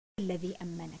الذي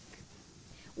أمنك.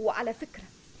 وعلى فكرة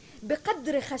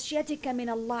بقدر خشيتك من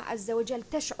الله عز وجل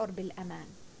تشعر بالأمان،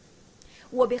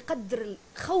 وبقدر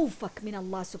خوفك من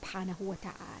الله سبحانه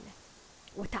وتعالى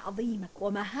وتعظيمك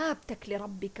ومهابتك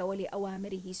لربك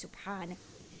ولأوامره سبحانه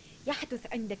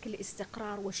يحدث عندك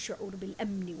الاستقرار والشعور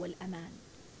بالأمن والأمان.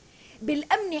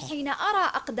 بالأمن حين أرى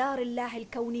أقدار الله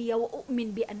الكونية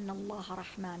وأؤمن بأن الله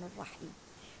رحمن رحيم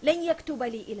لن يكتب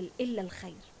لي إلا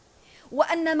الخير،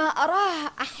 وأن ما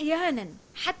أراه أحيانا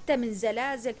حتى من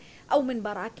زلازل أو من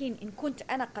براكين، إن كنت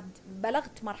أنا قد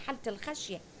بلغت مرحلة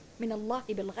الخشية من الله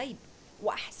بالغيب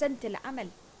وأحسنت العمل،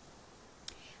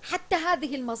 حتى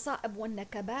هذه المصائب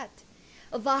والنكبات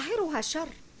ظاهرها شر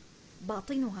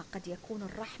باطنها قد يكون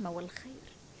الرحمة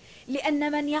والخير،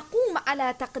 لأن من يقوم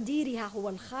على تقديرها هو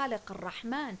الخالق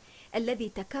الرحمن الذي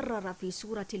تكرر في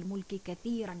سورة الملك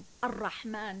كثيرا.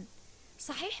 الرحمن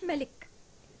صحيح ملك،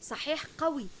 صحيح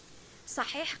قوي،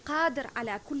 صحيح قادر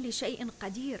على كل شيء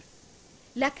قدير،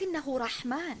 لكنه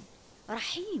رحمن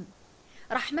رحيم،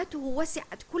 رحمته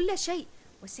وسعت كل شيء،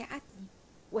 وسعتني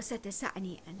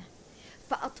وستسعني أنا،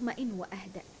 فأطمئن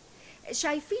وأهدأ.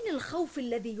 شايفين الخوف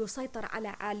الذي يسيطر على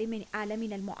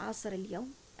عالمنا المعاصر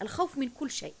اليوم؟ الخوف من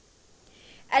كل شيء.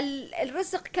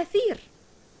 الرزق كثير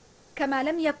كما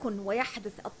لم يكن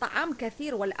ويحدث، الطعام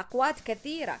كثير والأقوات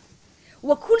كثيرة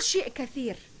وكل شيء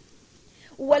كثير،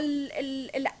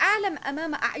 والعالم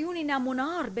أمام أعيننا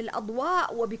منار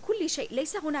بالأضواء وبكل شيء،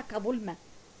 ليس هناك ظلمة،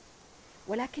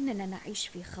 ولكننا نعيش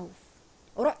في خوف،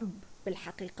 رعب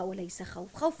بالحقيقة وليس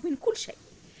خوف. خوف من كل شيء،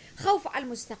 خوف على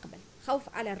المستقبل،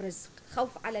 خوف على الرزق،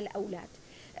 خوف على الأولاد،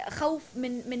 خوف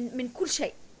من كل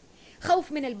شيء،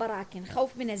 خوف من البراكين،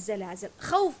 خوف من الزلازل،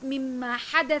 خوف مما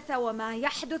حدث وما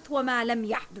يحدث وما لم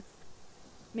يحدث.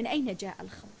 من أين جاء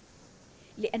الخوف؟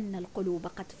 لأن القلوب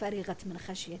قد فرغت من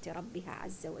خشية ربها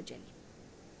عز وجل.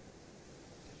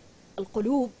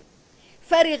 القلوب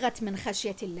فرغت من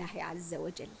خشية الله عز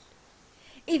وجل.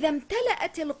 إذا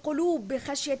امتلأت القلوب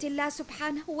بخشية الله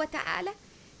سبحانه وتعالى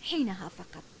حينها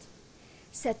فقط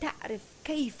ستعرف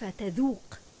كيف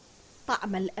تذوق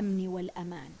طعم الأمن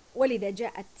والأمان. ولذا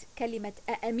جاءت كلمة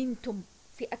أأمنتم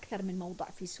في أكثر من موضع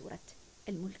في سورة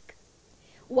الملك،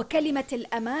 وكلمة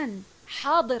الأمان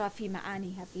حاضرة في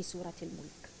معانيها في سورة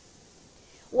الملك.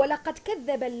 ولقد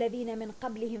كذب الذين من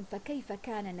قبلهم فكيف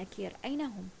كان نكير. أين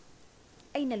هم؟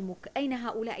 أين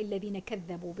هؤلاء الذين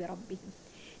كذبوا بربهم؟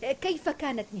 كيف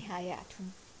كانت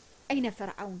نهاياتهم؟ أين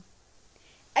فرعون؟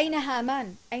 أين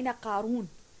هامان؟ أين قارون؟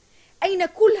 أين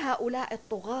كل هؤلاء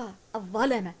الطغاة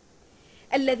الظلمة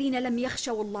الذين لم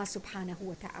يخشوا الله سبحانه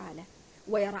وتعالى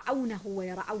ويرعونه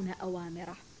ويرعون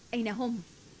أوامره؟ أين هم؟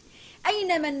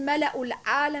 أين من ملأوا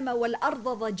العالم والأرض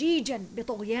ضجيجا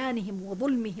بطغيانهم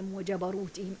وظلمهم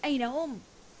وجبروتهم؟ أين هم؟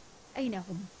 أين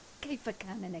هم؟ كيف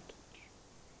كان نكير؟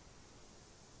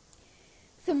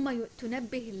 ثم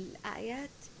تنبه الآيات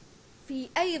في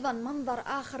أيضا منظر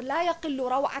آخر لا يقل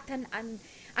روعة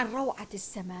عن روعة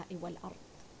السماء والأرض.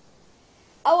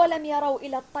 أولم يروا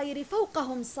إلى الطير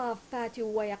فوقهم صافات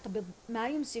ويقبض ما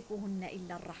يمسكهن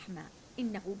إلا الرحمن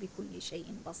إنه بكل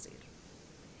شيء بصير.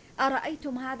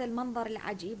 أرأيتم هذا المنظر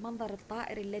العجيب، منظر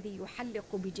الطائر الذي يحلق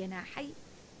بجناحيه؟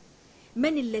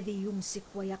 من الذي يمسك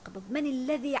ويقبض؟ من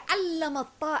الذي علم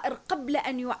الطائر قبل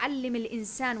أن يعلم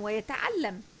الإنسان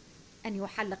ويتعلم أن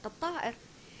يحلق الطائر؟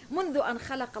 منذ أن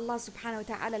خلق الله سبحانه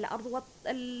وتعالى الأرض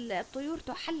والطيور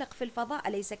تحلق في الفضاء،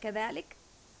 أليس كذلك؟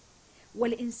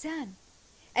 والإنسان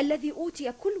الذي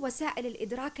أوتي كل وسائل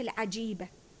الإدراك العجيبة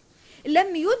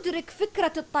لم يدرك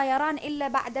فكرة الطيران إلا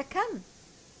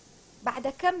بعد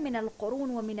كم من القرون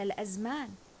ومن الأزمان.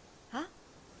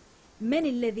 من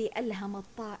الذي ألهم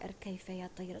الطائر كيف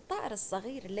يطير؟ الطائر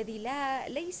الصغير الذي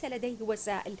ليس لديه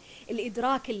وسائل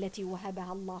الإدراك التي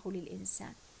وهبها الله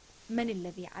للإنسان. من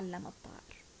الذي علم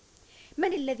الطائر؟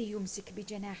 من الذي يمسك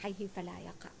بجناحيه فلا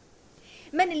يقع؟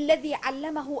 من الذي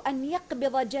علمه أن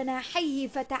يقبض جناحيه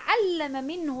فتعلم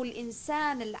منه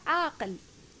الإنسان العاقل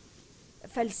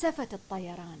فلسفة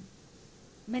الطيران؟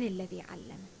 من الذي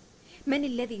علم؟ من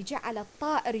الذي جعل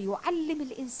الطائر يعلم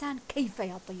الإنسان كيف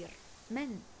يطير؟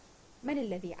 من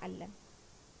الذي علم؟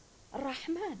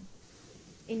 الرحمن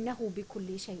إنه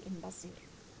بكل شيء بصير.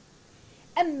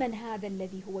 أمن هذا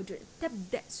الذي هو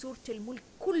تبدأ سورة الملك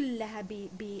كلها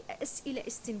بأسئلة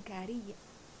استنكارية،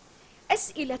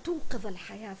 أسئلة توقظ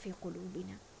الحياة في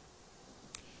قلوبنا،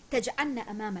 تجعلنا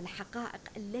أمام الحقائق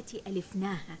التي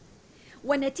ألفناها،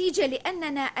 ونتيجة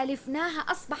لأننا ألفناها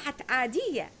أصبحت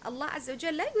عادية. الله عز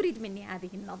وجل لا يريد مني هذه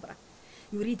النظرة،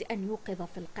 يريد أن يوقظ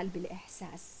في القلب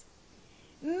الإحساس.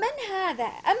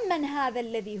 من هذا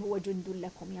الذي هو جند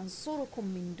لكم ينصركم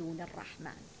من دون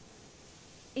الرحمن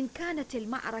إن كانت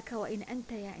المعركة، وإن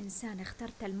أنت يا إنسان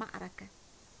اخترت المعركة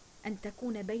أن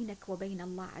تكون بينك وبين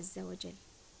الله عز وجل،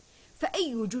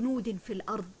 فأي جنود في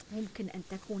الأرض ممكن أن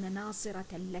تكون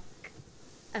ناصرة لك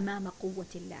أمام قوة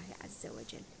الله عز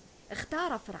وجل؟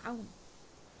 اختار فرعون،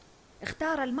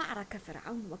 اختار المعركة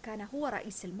فرعون، وكان هو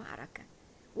رئيس المعركة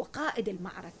وقائد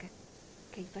المعركة.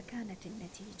 كيف كانت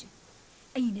النتيجة؟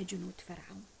 أين جنود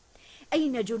فرعون؟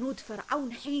 أين جنود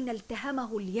فرعون حين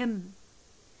التهمه اليم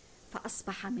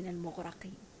فأصبح من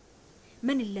المغرقين؟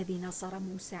 من الذي نصر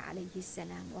موسى عليه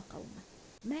السلام وقومه؟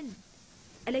 من؟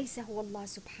 أليس هو الله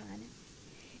سبحانه؟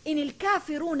 إن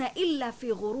الكافرون إلا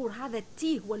في غرور. هذا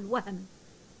التيه والوهم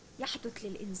يحدث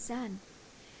للإنسان.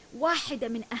 واحدة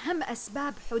من أهم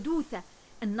أسباب حدوثه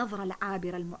النظرة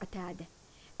العابرة المعتادة،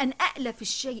 أن أألف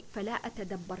الشيء فلا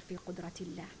أتدبر في قدرة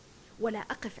الله ولا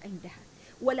أقف عندها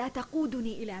ولا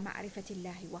تقودني إلى معرفة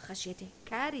الله وخشيته.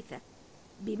 كارثة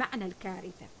بمعنى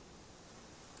الكارثة.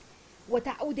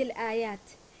 وتعود الآيات: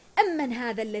 أمن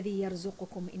هذا الذي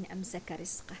يرزقكم إن أمسك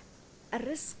رزقه.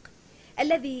 الرزق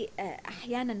الذي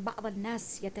أحيانا بعض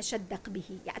الناس يتشدق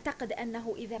به، يعتقد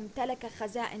أنه إذا امتلك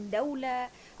خزائن دولة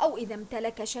أو إذا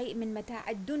امتلك شيء من متاع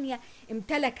الدنيا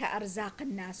امتلك أرزاق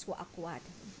الناس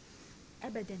وأقواتهم.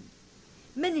 أبدا.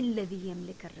 من الذي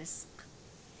يملك الرزق؟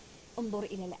 انظر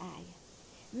إلى الآية: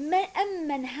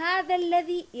 أمن هذا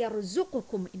الذي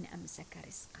يرزقكم إن أمسك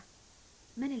رزقه.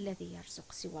 من الذي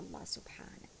يرزق سوى الله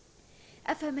سبحانه؟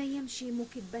 أفمن يمشي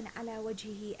مكبا على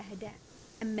وجهه أهدى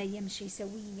أمن يمشي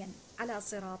سويا على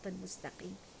صراط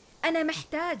مستقيم؟ أنا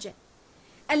محتاجة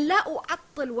أن لا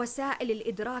أعطل وسائل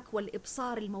الإدراك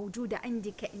والإبصار الموجودة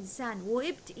عندي كإنسان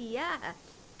وهبت إياها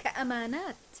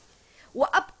كأمانات،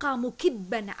 وأبقى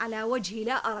مكبا على وجهي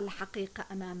لا أرى الحقيقة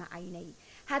أمام عيني.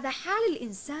 هذا حال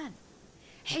الإنسان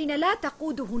حين لا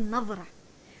تقوده النظرة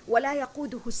ولا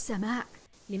يقوده السماع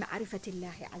لمعرفة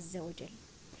الله عز وجل،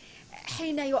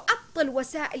 حين يعطل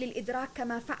وسائل الإدراك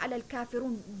كما فعل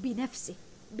الكافرون بنفسه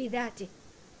بذاته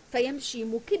فيمشي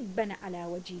مكبا على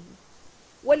وجهه.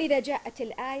 ولذا جاءت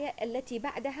الآية التي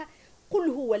بعدها: قل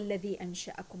هو الذي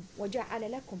أنشأكم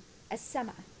وجعل لكم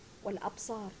السمع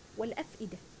والأبصار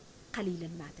والأفئدة قليلا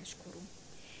ما تشكرون.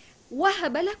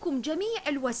 وهب لكم جميع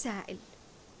الوسائل،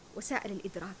 وسائل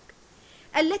الإدراك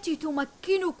التي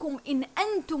تمكنكم إن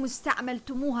أنتم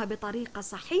استعملتموها بطريقة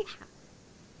صحيحة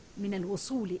من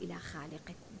الوصول إلى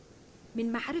خالقكم،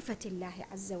 من معرفة الله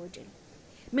عز وجل،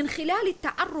 من خلال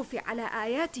التعرف على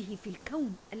آياته في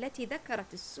الكون التي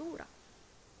ذكرت السورة.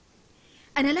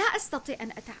 أنا لا أستطيع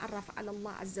أن أتعرف على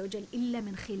الله عز وجل إلا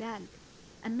من خلال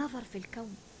النظر في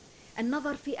الكون،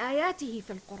 النظر في آياته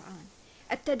في القرآن،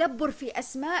 التدبر في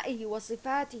أسمائه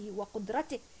وصفاته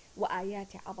وقدرته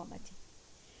وآيات عظمته.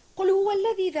 قل هو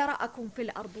الذي ذرأكم في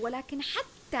الأرض ولكن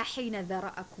حتى حين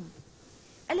ذرأكم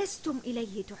ألستم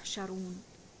إليه تحشرون.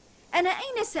 أنا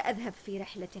أين سأذهب في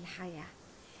رحلة الحياة؟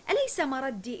 أليس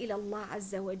مردي إلى الله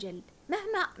عز وجل؟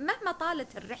 مهما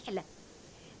طالت الرحلة،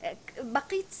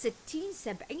 بقيت 60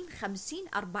 70 50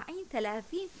 40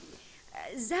 30،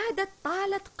 زادت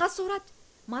طالت قصرت،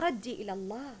 مردي إلى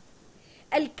الله.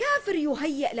 الكافر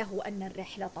يهيأ له أن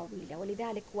الرحلة طويلة،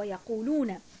 ولذلك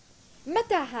ويقولون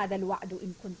متى هذا الوعد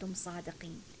إن كنتم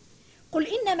صادقين؟ قل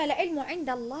إنما العلم عند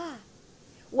الله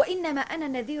وإنما أنا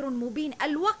نذير مبين.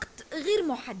 الوقت غير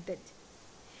محدد،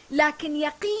 لكن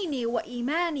يقيني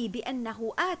وإيماني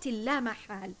بأنه آت لا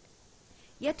محال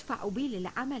يدفع بي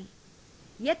للعمل،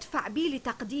 يدفع بي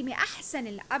لتقديم أحسن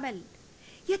العمل،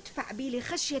 يدفع بي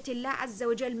لخشية الله عز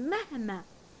وجل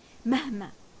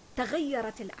مهما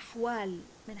تغيرت الأحوال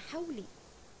من حولي.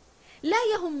 لا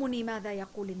يهمني ماذا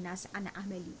يقول الناس عن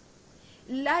عملي،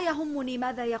 لا يهمني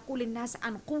ماذا يقول الناس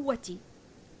عن قوتي،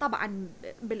 طبعا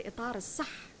بالإطار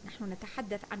الصح، نحن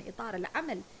نتحدث عن إطار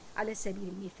العمل على سبيل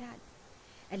المثال.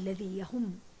 الذي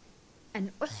يهم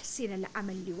أن أحسن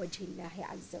العمل لوجه الله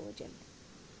عز وجل.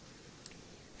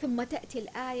 ثم تأتي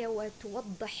الآية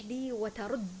وتوضح لي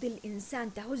وترد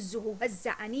الإنسان، تهزه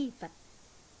هزة عنيفة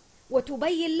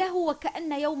وتبين له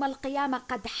وكأن يوم القيامة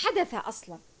قد حدث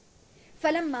أصلا.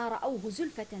 فلما رأوه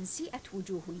زلفة سيئت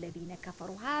وجوه الذين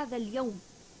كفروا. هذا اليوم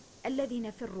الذي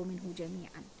نفر منه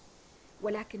جميعا،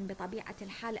 ولكن بطبيعة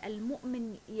الحال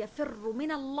المؤمن يفر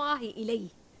من الله إليه،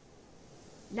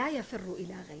 لا يفر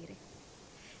إلى غيره،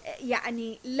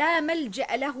 يعني لا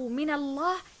ملجأ له من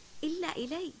الله إلا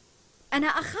إليه. أنا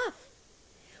أخاف،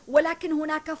 ولكن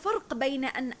هناك فرق بين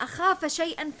أن أخاف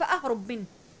شيئا فأهرب منه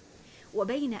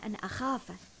وبين أن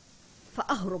أخاف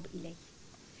فأهرب إليه.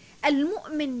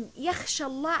 المؤمن يخشى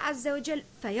الله عز وجل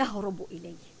فيهرب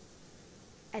إليه.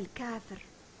 الكافر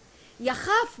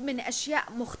يخاف من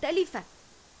أشياء مختلفة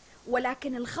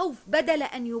ولكن الخوف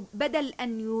بدل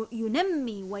أن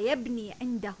ينمي ويبني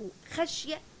عنده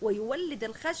خشية ويولد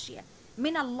الخشية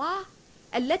من الله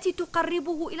التي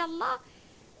تقربه إلى الله،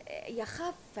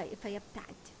 يخاف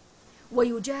فيبتعد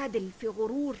ويجادل في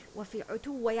غرور وفي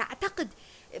عتو، ويعتقد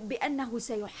بأنه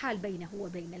سيحال بينه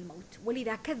وبين الموت.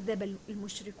 ولذا كذب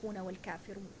المشركون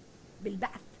والكافرون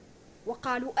بالبعث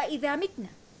وقالوا أإذا متنا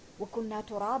وكنا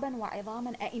ترابا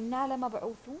وعظاما أإنا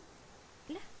لمبعوثون؟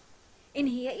 لا، إن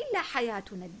هي إلا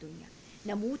حياتنا الدنيا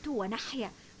نموت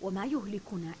ونحيا وما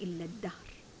يهلكنا إلا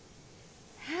الدهر.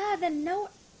 هذا النوع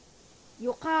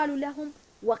يقال لهم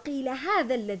وقيل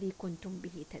هذا الذي كنتم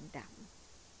به تدعون.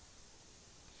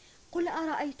 قل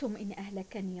أرأيتم إن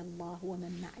أهلكني الله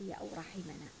ومن معي أو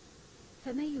رحمنا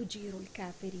فمن يجير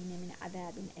الكافرين من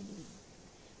عذاب أليم.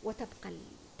 وتبقى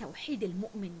التوحيد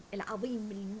المؤمن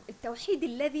العظيم، التوحيد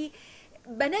الذي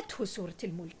بنته سورة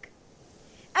الملك.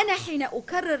 أنا حين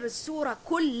أكرر السورة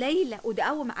كل ليلة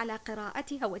أداوم على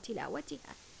قراءتها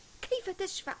وتلاوتها، كيف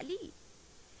تشفع لي؟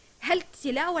 هل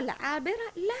تلاوة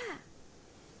عابرة؟ لا،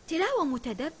 تلاوة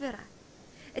متدبرة،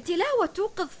 تلاوة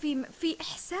توقظ في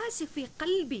إحساسي في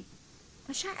قلبي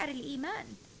مشاعر الإيمان،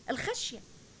 الخشية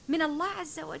من الله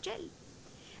عز وجل.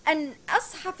 أن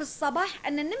أصحى في الصباح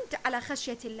أن نمت على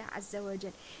خشية الله عز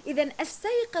وجل، إذن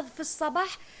أستيقظ في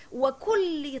الصباح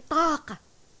وكل طاقة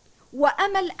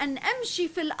وأمل أن أمشي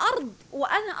في الأرض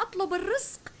وأنا أطلب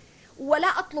الرزق، ولا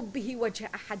أطلب به وجه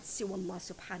أحد سوى الله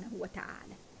سبحانه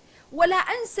وتعالى، ولا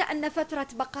أنسى أن فترة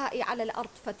بقائي على الأرض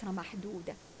فترة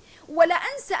محدودة، ولا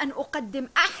أنسى أن أقدم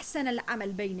أحسن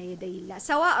العمل بين يدي الله،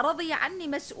 سواء رضي عني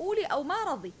مسؤولي أو ما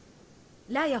رضي،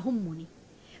 لا يهمني.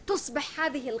 تصبح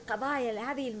هذه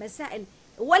القضايا، هذه المسائل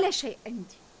ولا شيء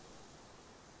عندي.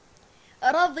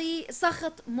 رضي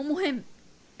سخط مهم،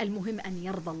 المهم أن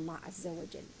يرضى الله عز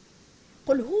وجل.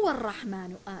 قل هو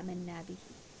الرحمن آمنا به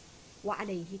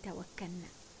وعليه توكلنا.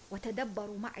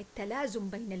 وتدبروا مع التلازم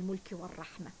بين الملك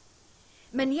والرحمة.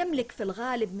 من يملك في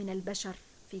الغالب من البشر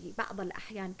في بعض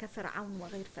الأحيان كفرعون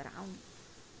وغير فرعون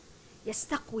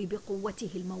يستقوي بقوته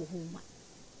الموهومة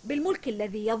بالملك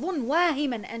الذي يظن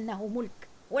واهما أنه ملك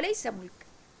وليس ملك،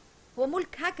 هو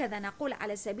ملك هكذا نقول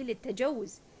على سبيل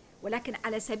التجوز، ولكن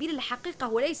على سبيل الحقيقة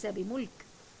هو ليس بملك.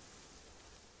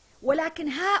 ولكن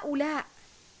هؤلاء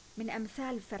من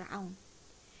أمثال فرعون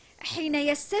حين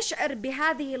يستشعر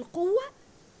بهذه القوة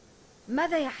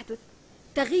ماذا يحدث؟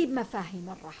 تغيب مفاهيم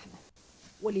الرحمة،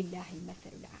 ولله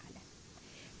المثل الأعلى.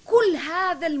 كل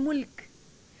هذا الملك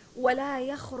ولا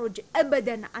يخرج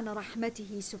أبدا عن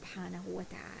رحمته سبحانه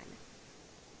وتعالى.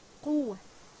 قوة،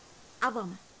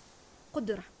 عظمة،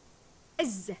 قدرة،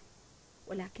 عزة،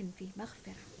 ولكن فيه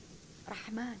مغفرة،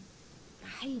 رحمن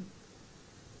رحيم.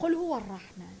 قل هو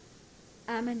الرحمن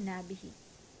آمنا به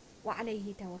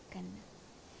وعليه توكلنا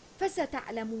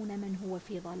فستعلمون من هو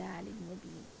في ضلال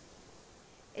مبين.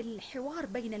 الحوار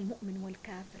بين المؤمن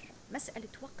والكافر مسألة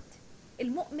وقت.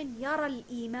 المؤمن يرى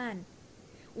الإيمان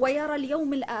ويرى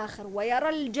اليوم الآخر ويرى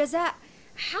الجزاء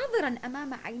حاضرا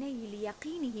أمام عينيه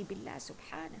ليقينه بالله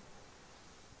سبحانه.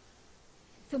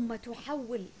 ثم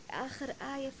تحول آخر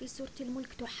آية في سورة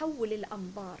الملك، تحول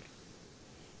الأنظار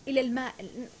إلى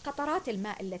الماء، قطرات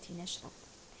الماء التي نشرب.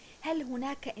 هل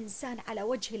هناك إنسان على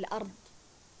وجه الأرض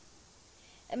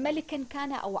ملكا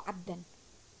كان أو عبدا،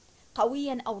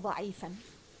 قويا أو ضعيفا،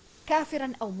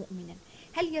 كافرا أو مؤمنا،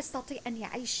 هل يستطيع أن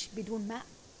يعيش بدون ماء؟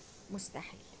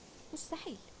 مستحيل،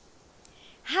 مستحيل.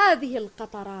 هذه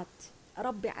القطرات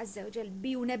رب عز وجل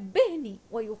بينبهني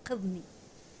ويوقظني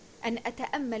أن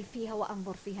أتأمل فيها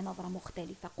وأنظر فيها نظرة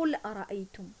مختلفة. قل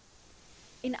أرأيتم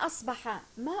إن أصبح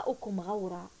ماؤكم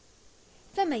غورا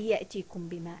فمن يأتيكم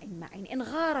بماء معين. إن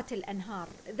غارت الأنهار،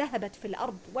 ذهبت في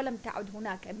الأرض ولم تعد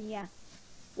هناك مياه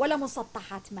ولا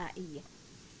مسطحات مائية،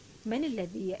 من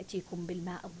الذي يأتيكم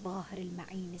بالماء الظاهر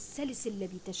المعين السلس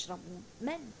الذي تشربون؟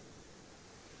 من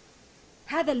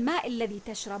هذا الماء الذي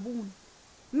تشربون؟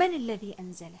 من الذي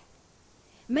أنزله؟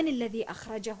 من الذي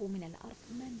أخرجه من الأرض؟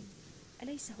 من؟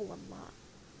 أليس هو الله؟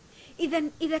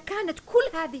 إذا كانت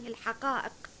كل هذه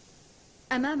الحقائق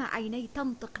أمام عيني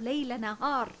تنطق ليل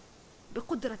نهار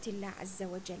بقدرة الله عز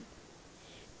وجل،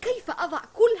 كيف أضع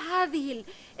كل هذه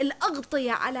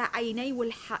الأغطية على عيني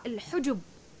والحجب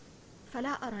فلا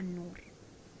أرى النور؟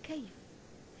 كيف؟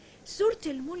 سورة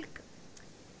الملك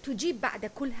تجيب بعد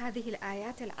كل هذه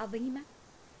الآيات العظيمة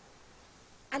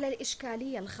على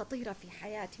الإشكالية الخطيرة في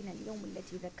حياتنا اليوم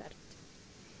التي ذكرت،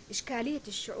 إشكالية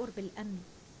الشعور بالأمن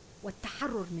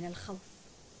والتحرر من الخوف.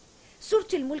 سورة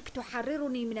الملك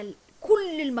تحررني من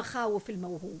كل المخاوف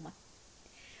الموهومة.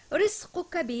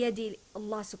 رزقك بيد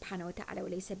الله سبحانه وتعالى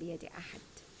وليس بيد أحد.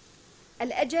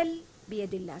 الأجل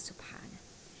بيد الله سبحانه.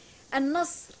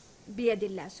 النصر بيد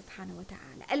الله سبحانه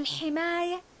وتعالى،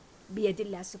 الحماية بيد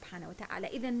الله سبحانه وتعالى.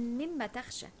 إذا مما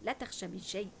تخشى؟ لا تخشى من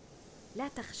شيء، لا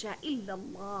تخشى إلا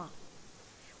الله.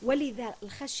 ولذا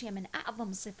الخشية من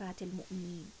أعظم صفات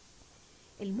المؤمنين.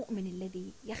 المؤمن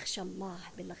الذي يخشى الله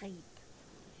بالغيب،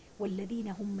 والذين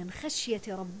هم من خشية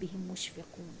ربهم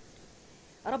مشفقون.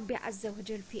 رب عز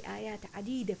وجل في آيات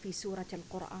عديدة في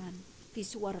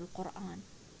سور القرآن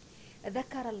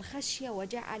ذكر الخشية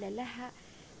وجعل لها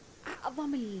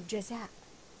أعظم الجزاء.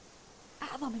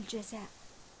 أعظم الجزاء.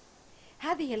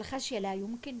 هذه الخشية لا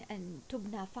يمكن أن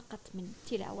تبنى فقط من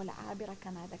تلاوة العابرة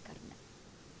كما ذكرنا.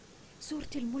 سورة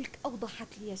الملك أوضحت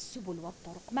لي السبل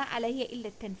والطرق، ما علي إلا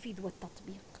التنفيذ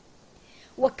والتطبيق.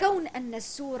 وكون أن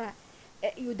السورة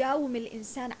يداوم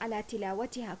الإنسان على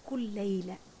تلاوتها كل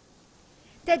ليلة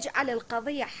تجعل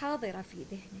القضية حاضرة في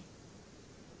ذهنه.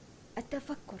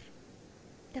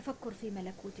 التفكر في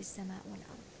ملكوت السماء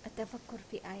والأرض، التفكر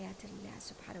في آيات الله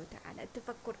سبحانه وتعالى،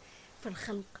 التفكر في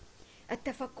الخلق،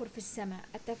 التفكر في السماء،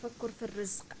 التفكر في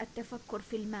الرزق، التفكر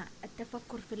في الماء،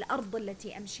 التفكر في الأرض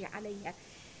التي أمشي عليها،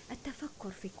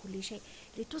 التفكر في كل شيء،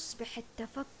 لتصبح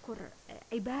التفكر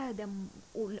عبادة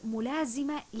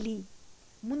ملازمة لي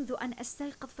منذ أن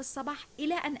أستيقظ في الصباح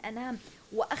إلى أن أنام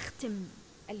وأختم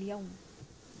اليوم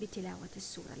بتلاوة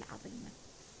السورة العظيمة.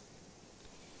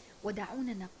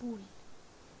 ودعونا نقول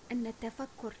أن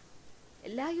التفكر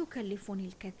لا يكلفني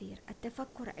الكثير.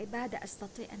 التفكر عبادة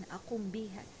أستطيع أن أقوم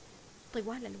بها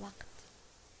طوال الوقت،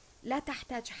 لا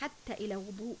تحتاج حتى إلى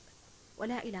وضوء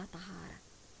ولا إلى طهارة،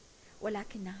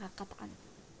 ولكنها قطعا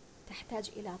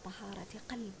تحتاج إلى طهارة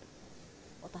قلب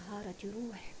وطهارة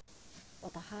روح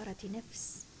وطهارة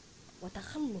نفس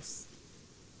وتخلص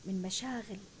من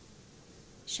مشاغل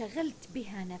شغلت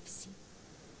بها نفسي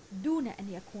دون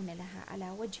أن يكون لها على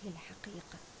وجه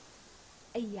الحقيقة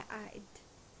أي عائد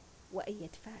وأي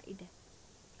فائدة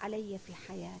علي في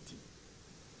حياتي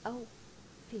أو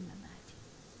في مماتي.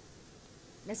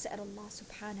 نسأل الله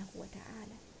سبحانه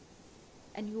وتعالى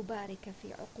أن يبارك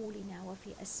في عقولنا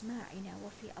وفي أسماعنا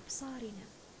وفي أبصارنا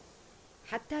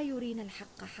حتى يرينا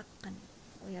الحق حقا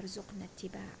ويرزقنا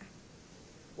اتباعه،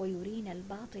 ويرينا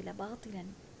الباطل باطلا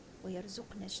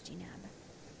ويرزقنا اجتنابه.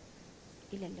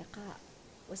 إلى اللقاء،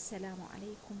 والسلام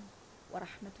عليكم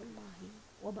ورحمة الله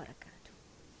وبركاته.